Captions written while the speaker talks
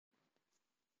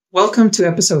Welcome to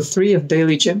episode 3 of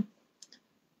Daily Gym.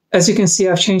 As you can see,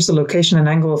 I've changed the location and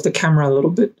angle of the camera a little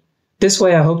bit. This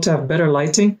way I hope to have better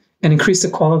lighting and increase the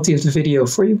quality of the video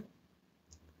for you.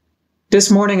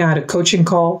 This morning I had a coaching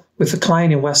call with a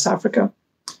client in West Africa.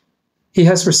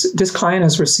 This client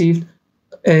has received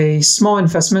a small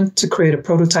investment to create a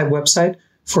prototype website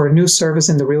for a new service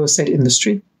in the real estate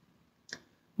industry.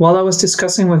 While I was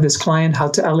discussing with this client how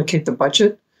to allocate the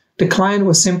budget, the client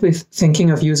was simply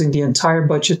thinking of using the entire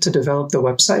budget to develop the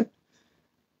website.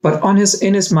 But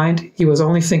in his mind, he was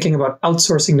only thinking about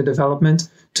outsourcing the development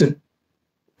to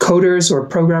coders or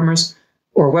programmers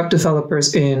or web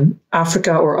developers in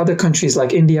Africa or other countries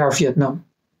like India or Vietnam.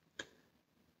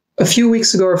 A few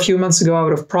months ago, I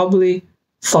would have probably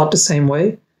thought the same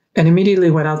way and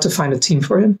immediately went out to find a team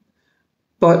for him.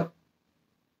 But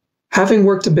having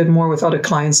worked a bit more with other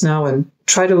clients now and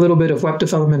tried a little bit of web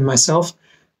development myself,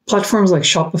 platforms like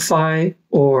Shopify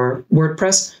or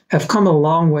WordPress have come a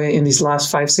long way in these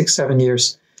last 5, 6, 7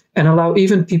 years and allow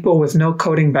even people with no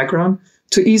coding background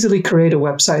to easily create a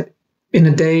website in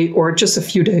a day or just a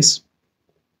few days.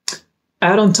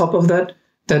 Add on top of that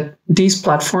these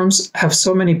platforms have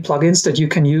so many plugins that you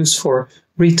can use for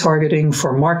retargeting,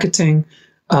 for marketing,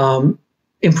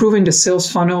 improving the sales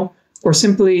funnel, or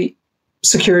simply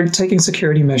taking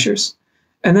security measures.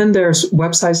 And then there's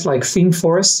websites like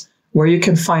ThemeForest, where you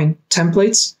can find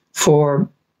templates for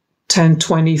 10,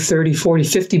 20, 30, 40,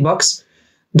 50 bucks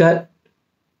that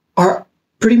are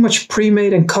pretty much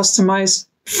pre-made and customized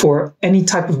for any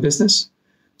type of business.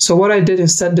 So what I did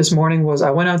instead this morning was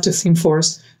I went out to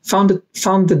ThemeForest,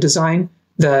 found the design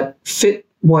that fit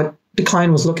what the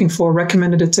client was looking for,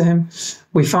 recommended it to him.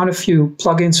 We found a few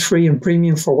plugins, free and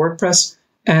premium, for WordPress,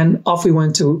 and off we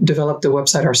went to develop the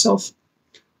website ourselves.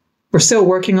 We're still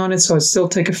working on it, so it'll still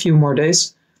take a few more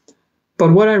days.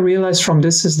 But what I realized from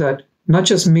this is that not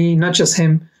just me, not just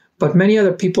him, but many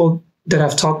other people that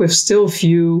I've talked with still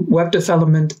view web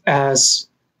development as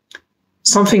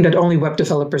something that only web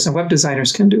developers and web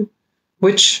designers can do,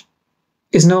 which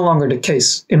is no longer the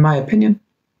case, in my opinion.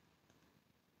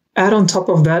 Add on top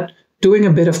of that, doing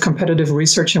a bit of competitive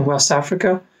research in West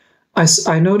Africa,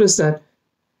 I noticed that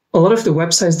a lot of the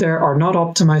websites there are not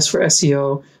optimized for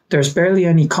SEO. There's barely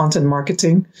any content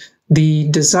marketing. The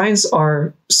designs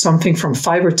are something from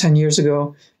 5 or 10 years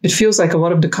ago. It feels like a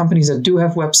lot of the companies that do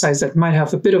have websites that might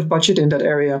have a bit of budget in that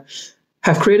area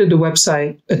have created the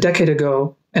website a decade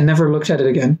ago and never looked at it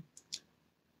again.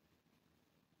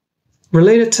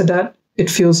 Related to that,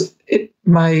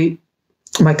 my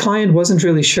client wasn't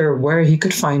really sure where he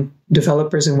could find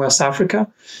developers in West Africa.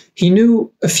 He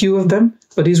knew a few of them,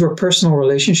 but these were personal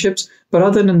relationships. But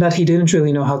other than that, he didn't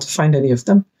really know how to find any of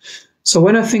them. So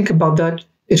when I think about that,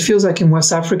 it feels like in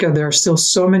West Africa, there are still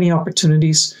so many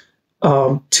opportunities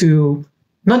to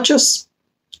not just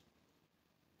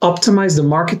optimize the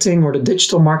marketing or the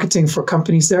digital marketing for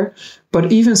companies there,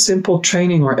 but even simple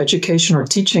training or education or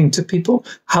teaching to people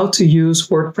how to use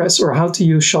WordPress or how to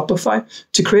use Shopify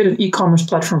to create an e-commerce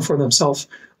platform for themselves,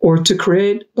 or to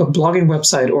create a blogging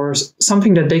website or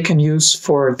something that they can use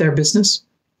for their business.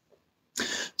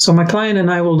 So my client and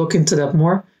I will look into that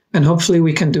more, and hopefully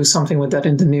we can do something with that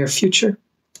in the near future.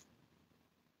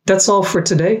 That's all for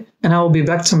today, and I will be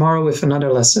back tomorrow with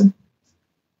another lesson.